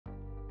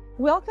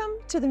Welcome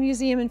to the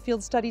Museum and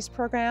Field Studies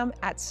program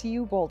at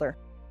CU Boulder.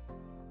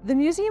 The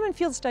Museum and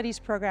Field Studies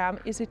program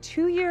is a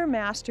 2-year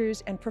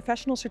master's and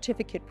professional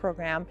certificate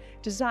program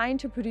designed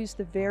to produce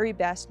the very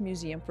best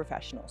museum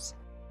professionals.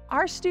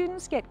 Our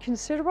students get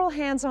considerable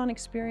hands-on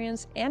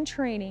experience and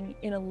training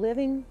in a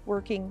living,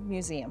 working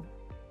museum.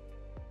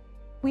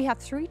 We have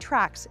 3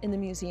 tracks in the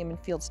Museum and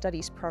Field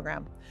Studies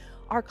program.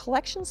 Our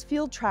collections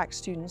field track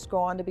students go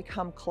on to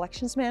become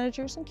collections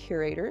managers and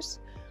curators.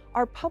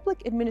 Our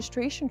public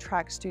administration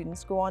track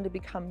students go on to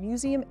become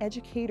museum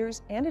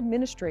educators and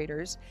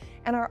administrators,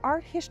 and our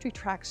art history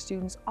track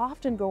students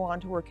often go on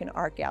to work in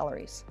art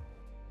galleries.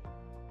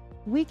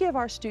 We give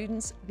our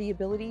students the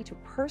ability to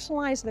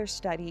personalize their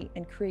study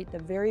and create the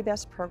very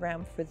best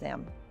program for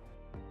them.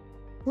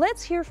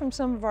 Let's hear from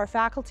some of our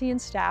faculty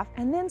and staff,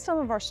 and then some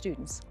of our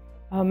students.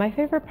 My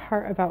favorite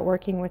part about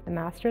working with the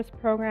master's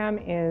program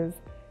is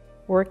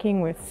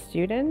working with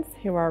students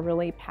who are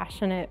really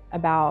passionate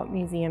about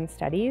museum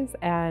studies,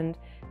 and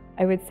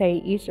I would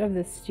say each of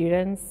the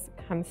students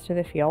comes to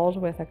the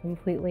field with a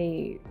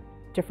completely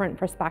different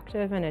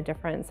perspective and a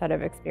different set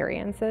of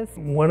experiences.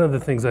 One of the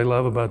things I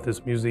love about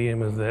this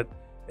museum is that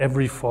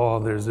every fall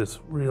there's this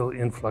real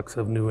influx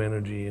of new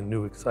energy and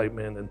new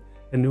excitement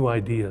and new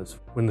ideas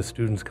when the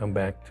students come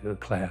back to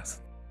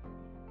class.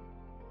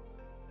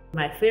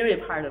 My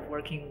favorite part of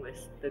working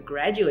with the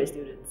graduate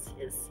students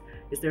is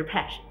their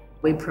passion.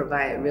 We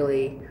provide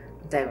really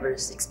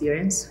diverse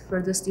experience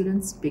for the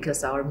students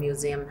because our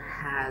museum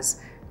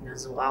has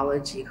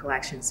zoology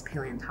collections,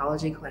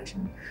 paleontology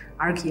collection,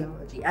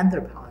 archaeology,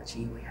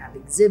 anthropology. We have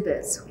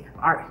exhibits, we have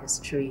art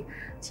history,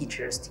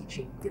 teachers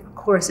teaching different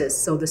courses.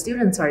 So the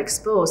students are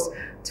exposed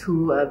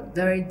to a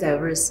very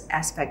diverse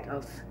aspect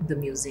of the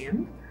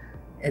museum.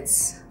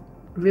 It's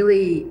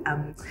really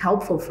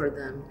helpful for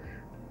them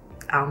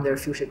on their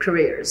future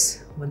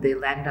careers. When they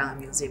land on a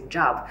museum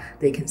job,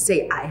 they can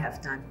say, I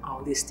have done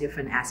all these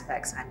different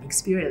aspects. I'm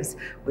experienced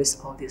with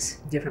all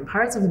these different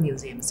parts of the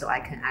museum, so I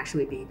can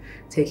actually be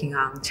taking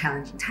on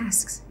challenging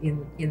tasks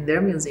in their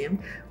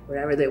museum,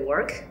 wherever they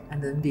work,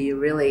 and then be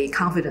really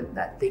confident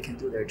that they can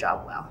do their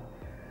job well.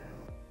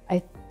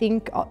 I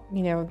think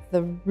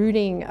the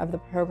rooting of the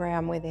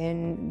program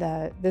within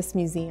this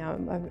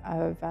museum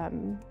of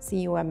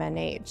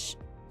CUMNH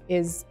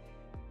is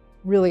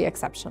really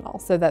exceptional,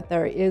 so that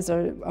there is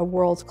a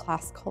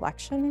world-class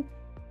collection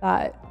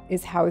that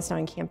is housed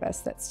on campus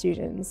that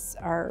students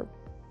are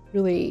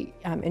really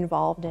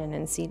involved in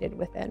and seated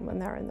within when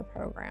they're in the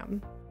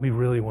program. We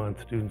really want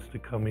students to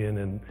come in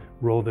and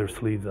roll their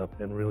sleeves up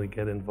and really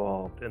get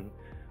involved. And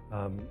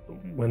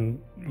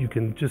when you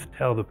can just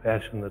tell the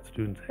passion that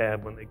students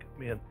have when they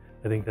come in,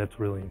 I think that's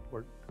really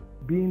important.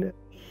 Being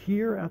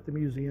here at the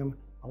museum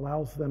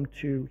allows them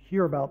to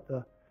hear about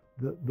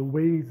the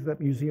ways that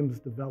museums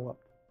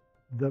developed,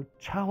 the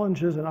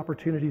challenges and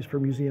opportunities for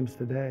museums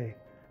today,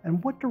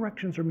 and what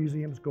directions are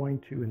museums going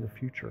to in the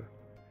future.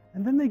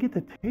 And then they get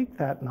to take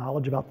that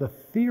knowledge about the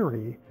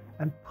theory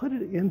and put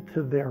it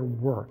into their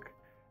work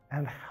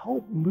and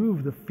help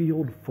move the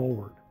field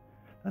forward.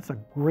 That's a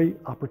great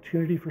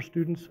opportunity for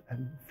students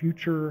and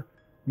future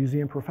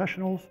museum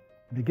professionals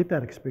to get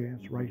that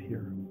experience right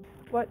here.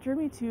 What drew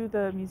me to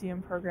the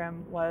museum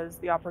program was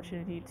the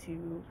opportunity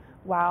to,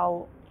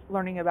 while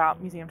learning about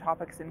museum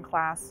topics in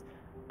class,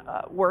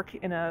 work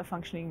in a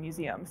functioning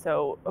museum.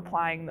 So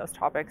applying those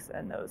topics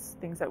and those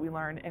things that we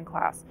learn in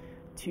class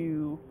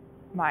to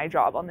my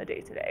job on the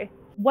day-to-day.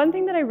 One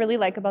thing that I really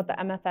like about the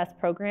MFS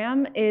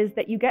program is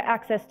that you get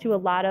access to a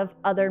lot of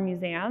other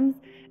museums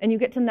and you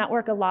get to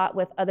network a lot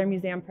with other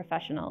museum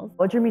professionals.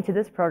 What drew me to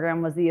this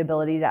program was the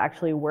ability to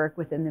actually work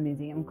within the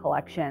museum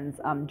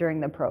collections during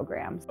the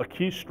programs. A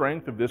key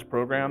strength of this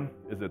program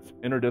is its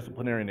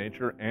interdisciplinary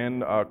nature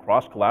and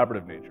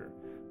cross-collaborative nature.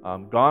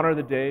 Gone are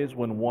the days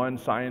when one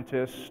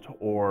scientist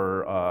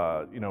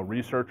or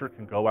researcher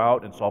can go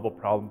out and solve a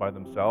problem by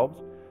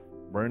themselves.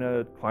 We're in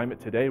a climate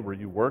today where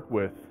you work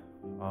with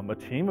a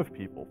team of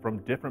people from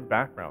different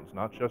backgrounds,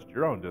 not just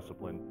your own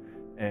discipline,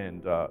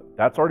 and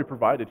that's already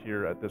provided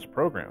here at this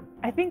program.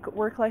 I think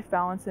work-life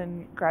balance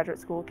in graduate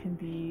school can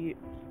be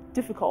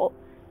difficult,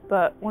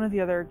 but one of the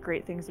other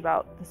great things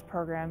about this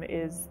program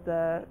is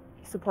the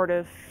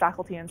supportive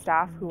faculty and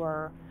staff who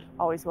are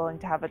always willing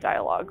to have a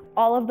dialogue.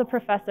 All of the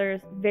professors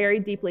very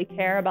deeply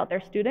care about their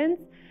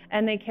students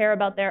and they care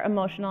about their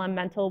emotional and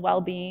mental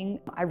well-being.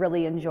 I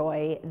really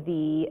enjoy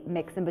the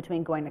mix in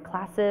between going to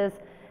classes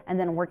and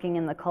then working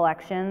in the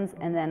collections,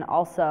 and then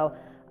also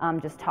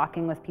just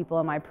talking with people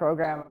in my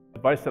program.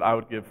 Advice that I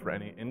would give for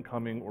any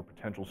incoming or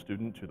potential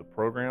student to the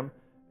program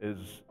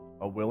is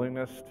a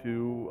willingness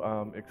to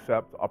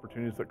accept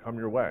opportunities that come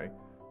your way.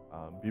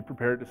 Be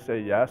prepared to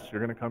say yes.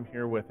 You're going to come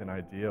here with an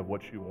idea of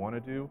what you want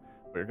to do,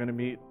 but you're going to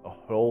meet a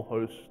whole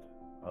host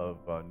of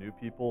new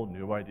people,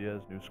 new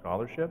ideas, new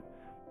scholarship,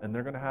 and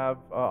they're going to have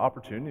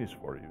opportunities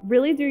for you.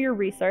 Really do your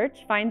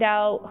research, find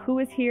out who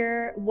is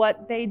here,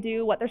 what they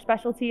do, what their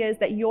specialty is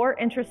that you're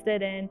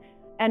interested in,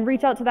 and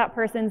reach out to that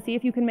person, see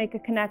if you can make a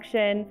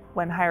connection.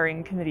 When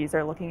hiring committees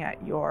are looking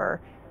at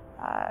your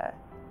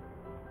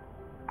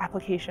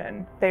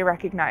application, they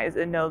recognize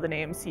and know the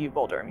name CU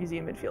Boulder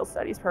Museum and Field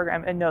Studies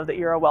program and know that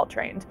you're a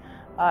well-trained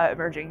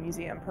emerging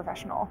museum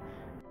professional.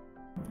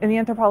 In the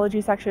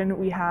anthropology section,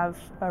 we have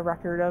a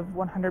record of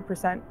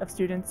 100% of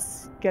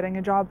students getting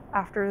a job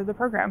after the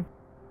program.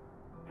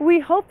 We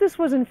hope this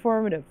was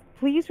informative.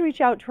 Please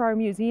reach out to our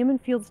Museum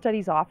and Field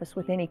Studies office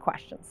with any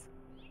questions.